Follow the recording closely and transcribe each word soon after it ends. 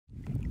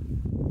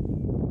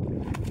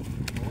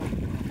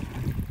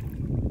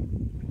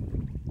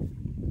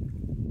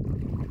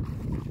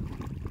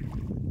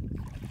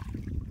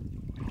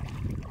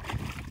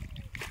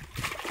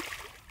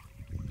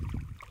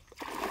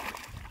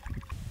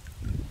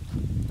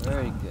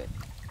Very good.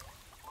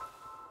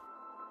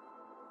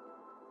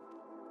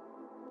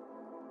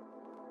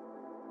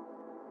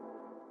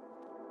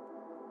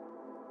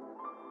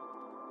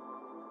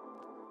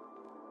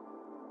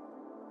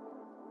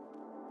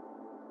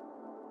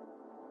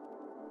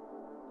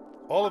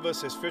 All of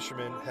us as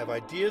fishermen have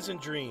ideas and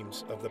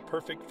dreams of the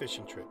perfect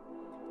fishing trip.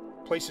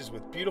 Places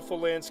with beautiful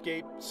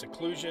landscape,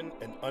 seclusion,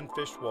 and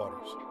unfished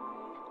waters.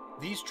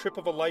 These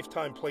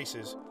trip-of-a-lifetime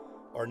places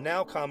are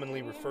now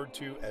commonly referred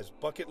to as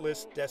bucket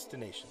list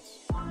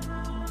destinations.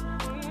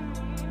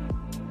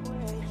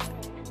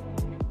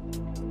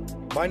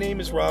 My name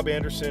is Rob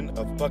Anderson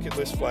of Bucket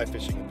List Fly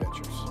Fishing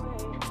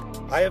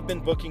Adventures. I have been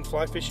booking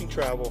fly fishing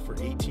travel for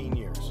 18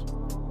 years.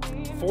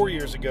 4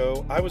 years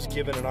ago, I was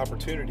given an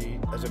opportunity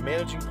as a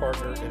managing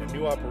partner in a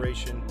new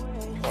operation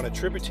on a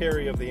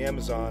tributary of the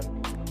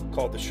Amazon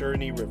called the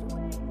Surinee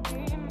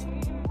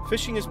River.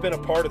 Fishing has been a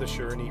part of the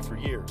Surinee for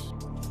years,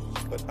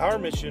 but our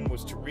mission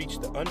was to reach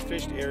the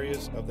unfished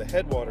areas of the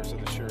headwaters of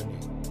the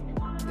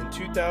Surinee. In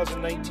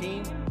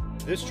 2019,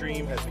 this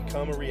dream has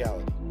become a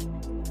reality.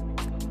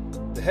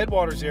 The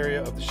headwaters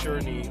area of the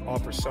Surinee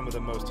offers some of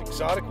the most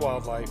exotic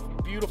wildlife,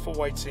 beautiful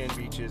white sand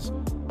beaches,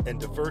 and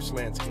diverse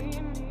landscape.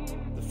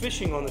 The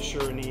fishing on the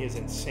Surinee is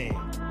insane.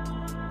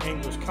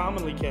 Anglers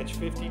commonly catch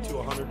 50 to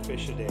 100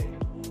 fish a day.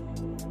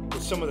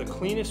 With some of the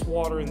cleanest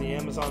water in the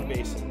Amazon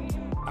basin,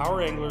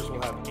 our anglers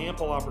will have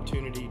ample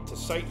opportunity to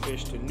sight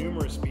fish to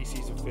numerous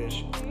species of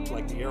fish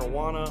like the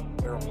arowana,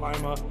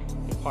 arapaima,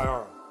 and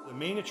payara. The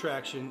main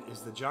attraction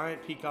is the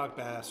giant peacock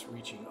bass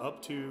reaching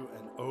up to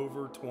and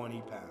over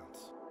 20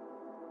 pounds.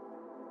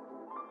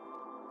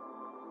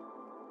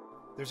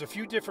 There's a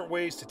few different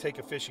ways to take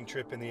a fishing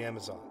trip in the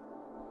Amazon.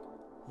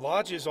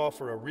 Lodges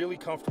offer a really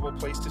comfortable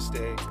place to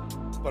stay,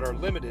 but are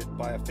limited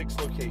by a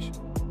fixed location.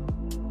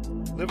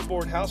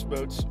 Liveaboard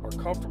houseboats are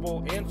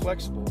comfortable and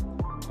flexible,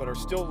 but are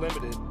still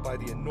limited by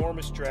the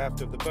enormous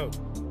draft of the boat.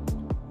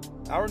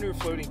 Our new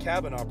floating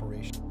cabin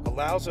operation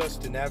allows us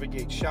to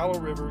navigate shallow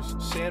rivers,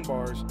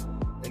 sandbars,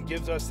 and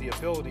gives us the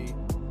ability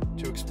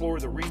to explore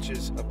the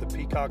reaches of the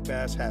peacock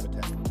bass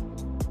habitat.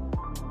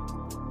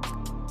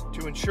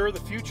 To ensure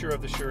the future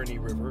of the Surinee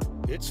River,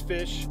 its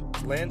fish,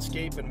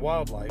 landscape, and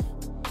wildlife,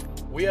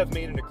 we have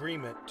made an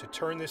agreement to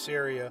turn this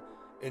area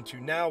into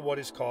now what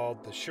is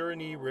called the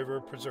Surinee River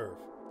Preserve.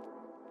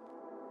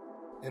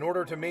 In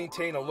order to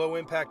maintain a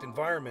low-impact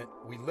environment,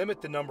 we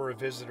limit the number of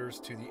visitors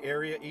to the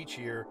area each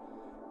year,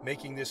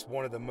 making this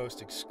one of the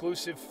most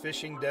exclusive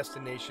fishing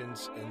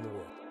destinations in the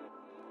world.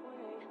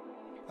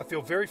 I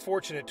feel very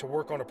fortunate to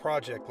work on a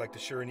project like the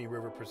Surinee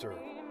River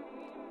Preserve.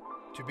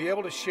 To be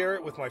able to share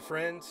it with my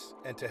friends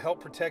and to help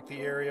protect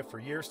the area for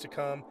years to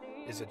come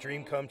is a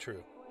dream come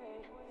true.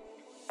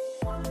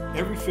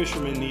 Every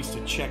fisherman needs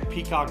to check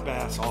peacock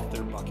bass off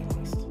their bucket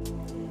list.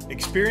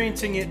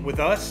 Experiencing it with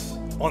us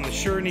on the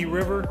Surinee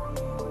River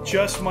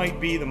just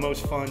might be the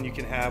most fun you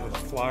can have with a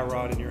fly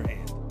rod in your hand.